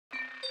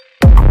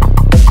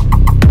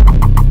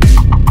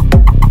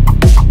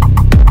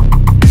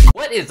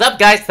What is up,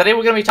 guys? Today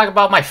we're going to be talking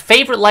about my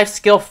favorite life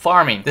skill,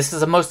 farming. This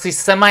is a mostly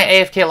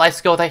semi-AFK life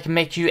skill that can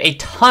make you a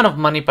ton of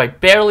money by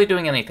barely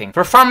doing anything.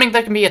 For farming,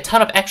 there can be a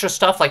ton of extra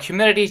stuff like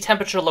humidity,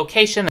 temperature,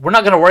 location. We're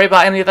not going to worry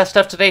about any of that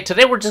stuff today.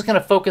 Today we're just going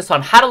to focus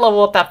on how to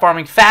level up that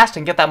farming fast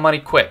and get that money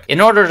quick.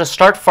 In order to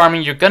start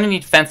farming, you're going to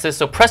need fences,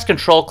 so press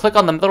Control, click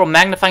on the little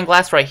magnifying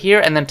glass right here,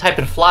 and then type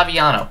in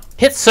Flaviano.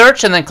 Hit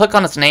search and then click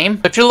on its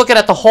name. If you're looking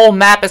at the whole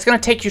map, it's going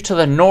to take you to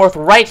the north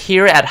right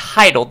here at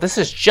Hypha. This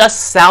is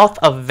just south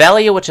of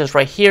Velia, which is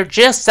right here.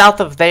 Just south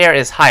of there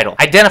is Hypha.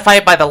 Identify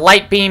it by the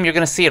light beam. You're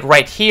going to see it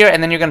right here,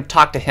 and then you're going to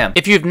talk to him.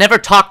 If you've never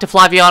talked to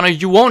Flaviano,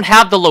 you won't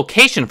have the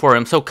location for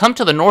him. So come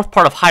to the north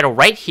part of Hypha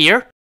right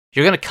here.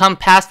 You're going to come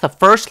past the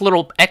first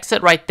little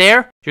exit right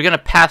there. You're going to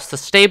pass the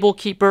stable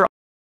keeper.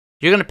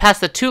 You're going to pass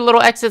the two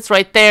little exits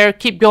right there.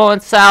 Keep going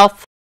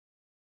south.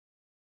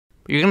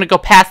 You're going to go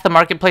past the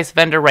marketplace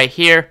vendor right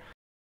here.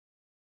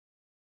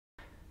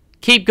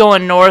 Keep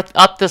going north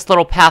up this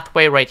little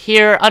pathway right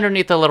here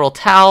underneath the little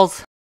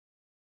towels.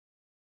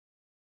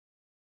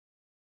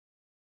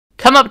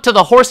 Come up to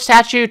the horse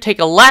statue, take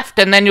a left,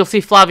 and then you'll see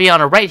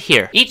Flaviano right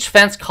here. Each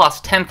fence costs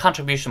 10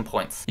 contribution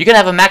points. You can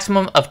have a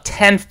maximum of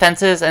 10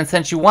 fences, and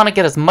since you want to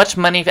get as much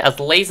money as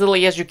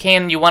lazily as you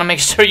can, you want to make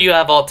sure you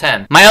have all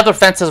 10. My other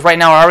fences right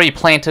now are already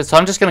planted, so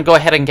I'm just going to go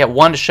ahead and get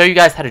one to show you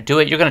guys how to do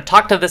it. You're going to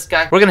talk to this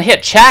guy. We're going to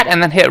hit chat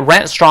and then hit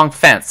rent strong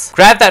fence.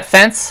 Grab that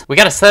fence. We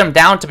got to set him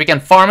down to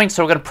begin farming,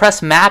 so we're going to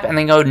press map and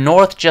then go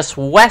north just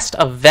west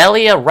of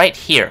Velia right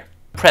here.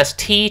 Press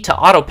T to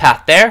auto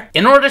path there.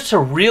 In order to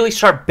really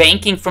start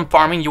banking from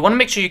farming, you want to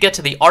make sure you get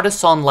to the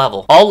Artisan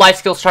level. All life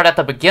skills start at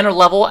the beginner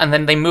level and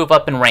then they move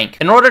up in rank.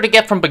 In order to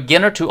get from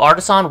beginner to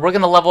Artisan, we're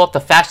going to level up the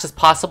fastest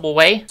possible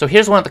way. So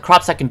here's one of the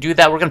crops that can do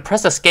that. We're going to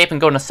press escape and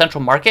go into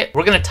central market.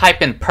 We're going to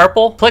type in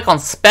purple, click on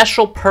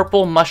special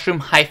purple mushroom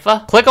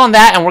Hypha. Click on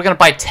that and we're going to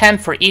buy 10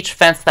 for each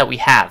fence that we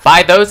have.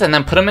 Buy those and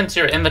then put them into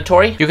your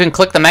inventory. You can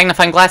click the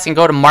magnifying glass and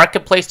go to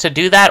marketplace to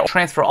do that.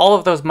 Transfer all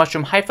of those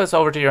mushroom Hyphas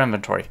over to your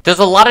inventory. There's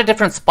a lot of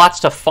different spots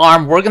to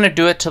farm. We're going to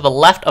do it to the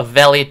left of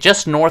Velia,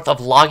 just north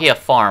of Loggia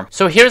farm.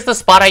 So here's the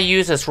spot I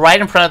use. It's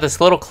right in front of this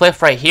little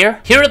cliff right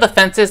here. Here are the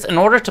fences. In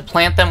order to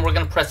plant them, we're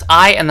going to press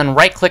I and then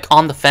right click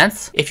on the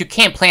fence. If you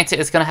can't plant it,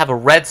 it's going to have a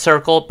red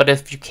circle, but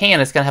if you can,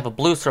 it's going to have a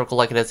blue circle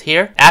like it is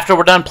here. After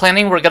we're done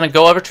planting, we're going to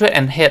go over to it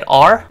and hit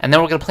R, and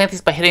then we're going to plant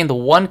these by hitting the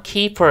 1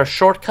 key for a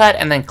shortcut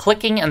and then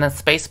clicking and then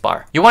space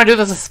bar. You want to do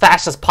this as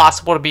fast as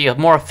possible to be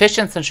more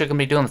efficient since you're going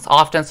to be doing this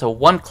often. So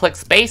 1 click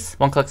space,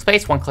 1 click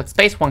space, 1 click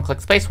space, 1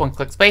 click space, 1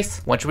 click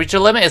space. Once you reach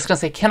your limit, it's going to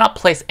say cannot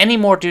place any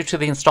more due to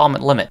the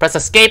installment limit. Press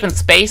escape and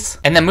space,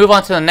 and then move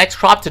on to the next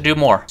crop to do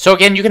more. So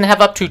again, you can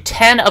have up to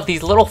 10 of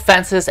these little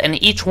fences,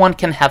 and each one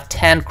can have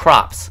 10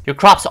 crops. Your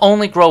crops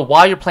only grow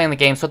while you're playing the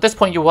game, so at this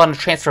point you want to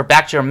transfer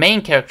back to your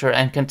main character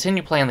and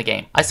continue playing the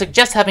game. I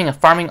suggest having a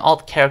farming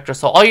alt character,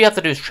 so all you have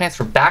to do is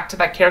transfer back to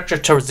that character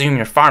to resume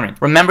your farming.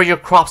 Remember, your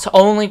crops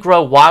only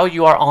grow while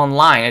you are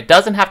online. It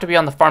doesn't have to be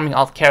on the farming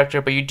alt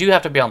character, but you do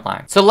have to be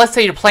online. So let's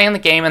say you're playing the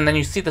game and then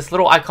you see this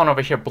little icon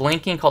over here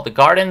blinking called the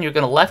garden. You're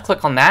going to left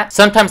click on that.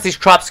 Sometimes these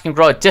crops can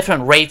grow at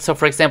different rates. So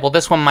for example,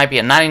 this one might be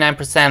at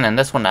 99% and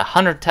this one at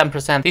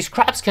 110%. These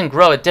crops can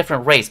grow at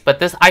different rates, but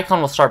this icon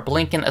will start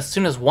blinking as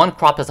soon as one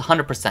crop is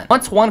 100%.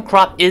 Once one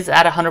crop is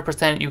at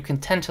 100%, you can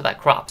tend to that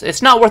crop.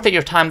 It's not worth it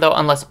your time though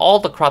unless all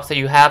the crops that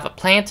you have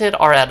planted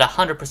are at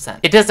 100%.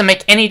 It doesn't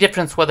make any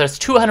difference whether it's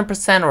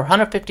 200% or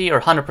 150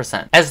 or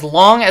 100%. As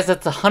long as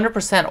it's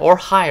 100% or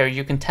higher,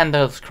 you can tend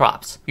those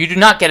crops. You do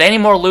not get any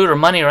more loot or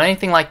money or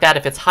anything like that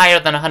if it's higher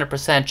than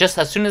 100%. Just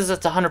as soon as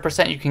it's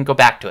 100%, you can go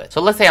back to it.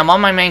 So let's say I'm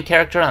on my main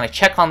character and I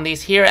check on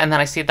these here and then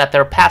I see that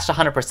they're past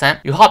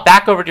 100%. You hop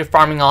back over to your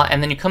farming alt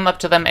and then you come up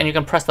to them and you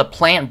can press the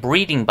plant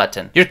breeding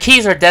button. Your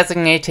keys are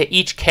designated to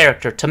each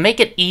character. To make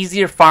it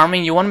easier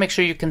farming, you want to make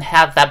sure you can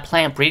have that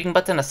plant breeding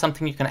button as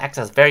something you can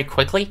access very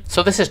quickly.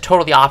 So this is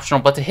totally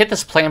optional, but to hit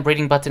this plant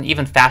breeding button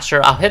even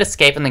faster, I'll hit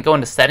escape and then go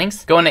into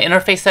settings, go into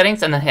interface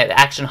settings and then hit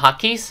action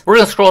hotkeys. We're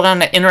going to scroll down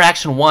to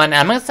interaction 1 and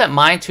I'm going to set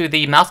mine to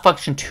the mouse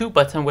function 2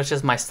 button, which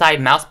is my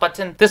side mouse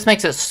button. This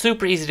makes it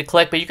super easy to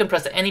click, but you can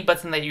press any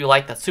button that you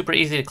like that's super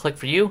easy to click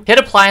for you. Hit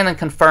apply and then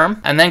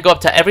confirm, and then go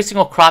up to every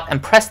single crop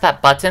and press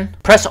that button.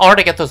 Press R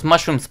to get those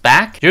mushrooms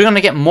back. You're going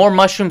to get more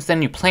mushrooms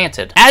than you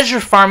planted. As you're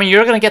farming,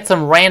 you're going to get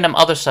some random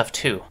other stuff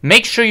too.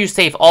 Make sure you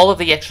save all of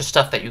the extra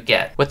stuff that you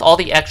get. With all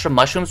the extra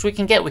mushrooms we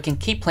can get, we can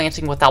keep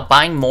planting without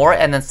buying more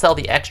and then sell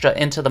the extra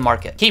into the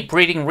market. Keep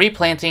breeding,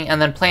 replanting,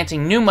 and then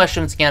planting new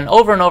mushrooms again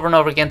over and over and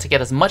over again to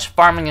get as much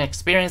farming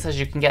experience as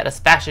you can get as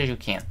fast as you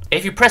can.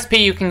 If you press P,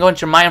 you can go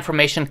into your My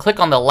Information, click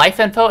on the life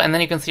info, and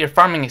then you can see your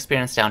farming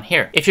experience down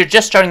here. If you're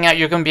just starting out,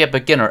 you're going to be a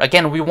beginner.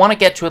 Again, we want to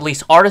get to at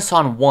least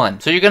Artisan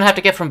 1. So you're going to have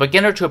to get from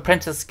beginner to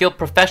apprentice, skilled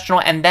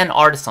professional, and then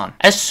Artisan.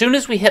 As soon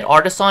as we hit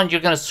Artisan,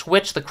 you're going to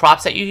switch the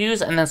crops that you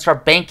use and then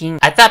start banking.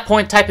 At that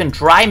point, type in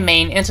dry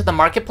main into the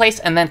marketplace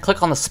and then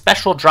click on the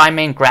special dry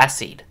main grass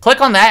seed.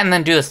 Click on that and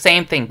then do the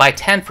same thing. Buy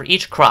 10 for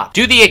each crop.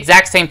 Do the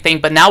exact same thing,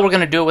 but now we're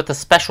going to do it with the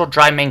special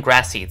dry main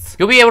grass seeds.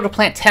 You'll be able to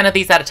plant 10 of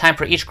these at a time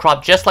for each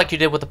crop, just like you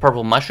did with the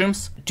purple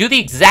mushrooms. Do the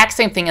exact exact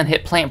same thing and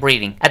hit plant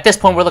breeding. At this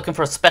point, we're looking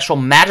for a special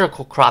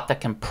magical crop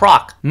that can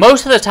proc.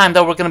 Most of the time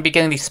though, we're going to be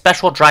getting these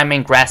special dry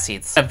main grass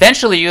seeds.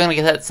 Eventually, you're going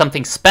to get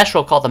something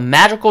special called the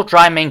magical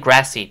dry main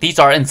grass seed. These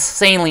are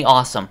insanely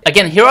awesome.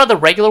 Again, here are the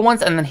regular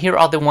ones, and then here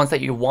are the ones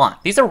that you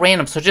want. These are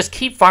random, so just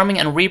keep farming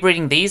and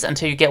rebreeding these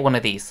until you get one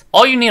of these.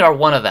 All you need are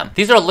one of them.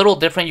 These are a little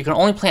different. You can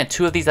only plant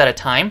 2 of these at a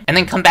time, and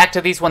then come back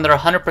to these when they're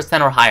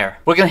 100% or higher.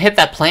 We're going to hit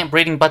that plant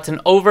breeding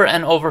button over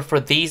and over for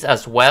these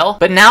as well.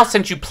 But now,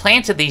 since you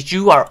planted these,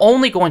 you are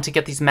only going to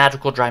get these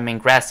magical dry main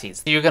grass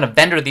seeds. You're going to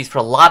vendor these for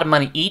a lot of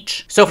money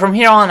each. So from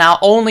here on out,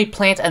 only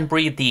plant and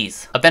breed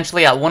these.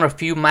 Eventually, one or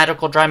few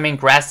magical dry main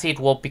grass seed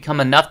will become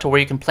enough to where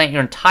you can plant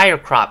your entire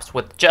crops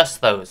with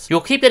just those.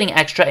 You'll keep getting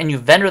extra, and you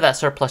vendor that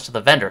surplus to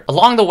the vendor.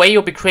 Along the way,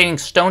 you'll be creating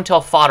stone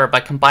tail fodder by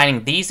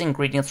combining these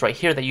ingredients right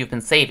here that you've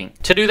been saving.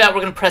 To do that,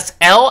 we're going to press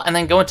L and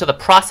then go into the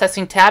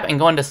processing tab and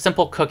go into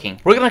simple cooking.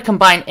 We're going to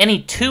combine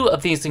any 2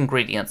 of these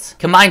ingredients.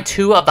 Combine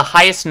 2 of the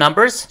highest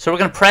numbers. So we're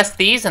going to press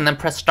these and then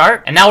press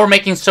start. And now we're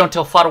making stone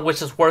tail fodder,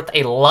 which is worth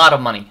a lot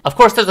of money. Of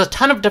course, there's a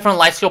ton of different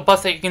Lifeskill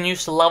buffs that you can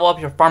use to level up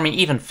your farming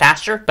even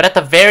faster. But at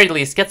the very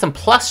least, get some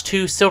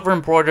 +2 silver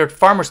embroidered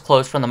farmer's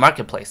clothes from the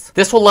marketplace.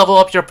 This will level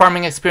up your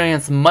farming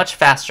experience much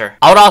faster.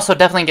 I would also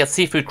definitely get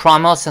seafood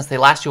cron meals since they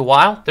last you a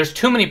while. There's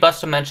too many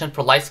buffs to mention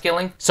for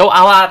Lifeskilling, so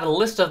I'll add a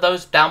list of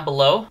those down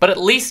below. But at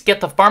least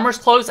get the farmer's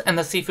clothes and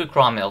the seafood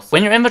cron meals.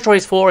 When your inventory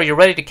is full or you're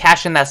ready to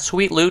cash in that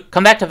sweet loot,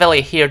 come back to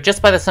Velia here,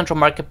 just by the central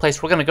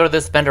marketplace. We're going to go to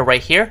this vendor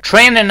right here.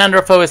 Tran and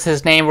Underfo is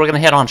his name. We're going to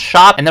hit on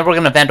shop, and then we're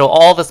going to vendor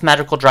all this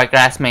magical dry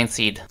grass main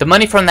seed. The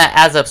money from that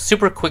adds up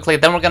super quickly.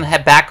 Then we're going to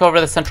head back over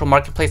to the central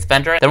marketplace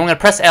vendor. Then we're going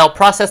to press L,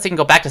 processing,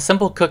 go back to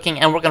simple cooking,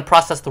 and we're going to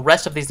process the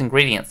rest of these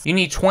ingredients. You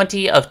need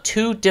 20 of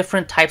 2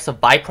 different types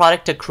of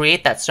byproduct to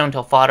create that stone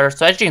tail fodder.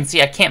 So as you can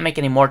see, I can't make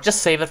any more.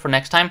 Just save it for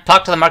next time.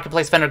 Talk to the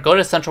marketplace vendor, go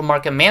to central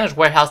market, manage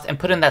warehouse, and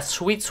put in that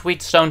sweet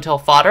stone tail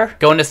fodder.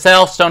 Go into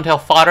sell, stone tail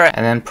fodder,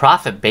 and then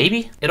profit,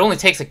 baby. It only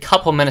takes a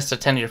couple minutes to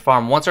tend your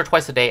farm once or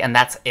twice a day, and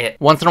that's it.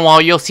 Once in a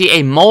while, you'll see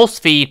a mole's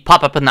feed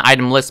pop up in the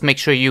item list. Make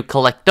sure you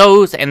collect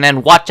those, and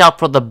then watch out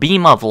for the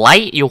beam of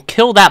light. You'll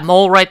kill that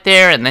mole right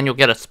there, and then you'll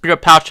get a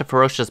spirit pouch of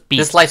ferocious beast.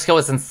 This Lifeskill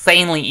is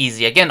insanely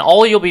easy. Again,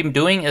 all you'll be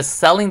doing is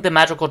selling the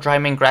magical dry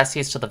main grass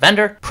seeds to the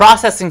vendor,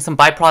 processing some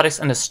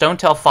byproducts into stone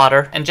tail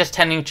fodder, and just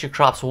tending to your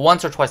crops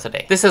once or twice a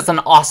day. This is an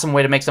awesome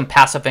way to make some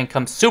passive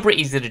income, super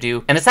easy to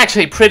do, and it's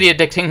actually pretty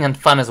addicting and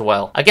fun as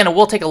well. Again, it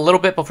will take a little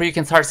bit before you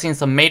can start seeing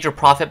some major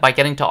profit by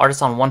getting to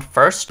Artisan 1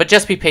 first, but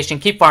just be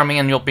patient, keep farming,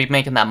 and you'll be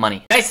making that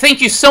money. Guys,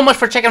 thank you so much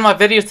for checking out my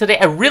videos today.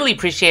 I really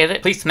appreciate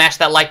it. Please smash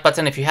that like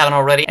button if you haven't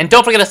already, and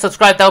don't forget to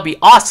subscribe. That would be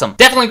awesome.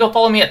 Definitely go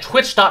follow me at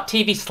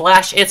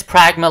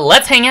twitch.tv/itspragma.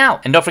 Let's hang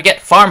out, and don't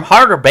forget, farm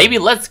harder, baby.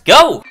 Let's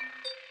go.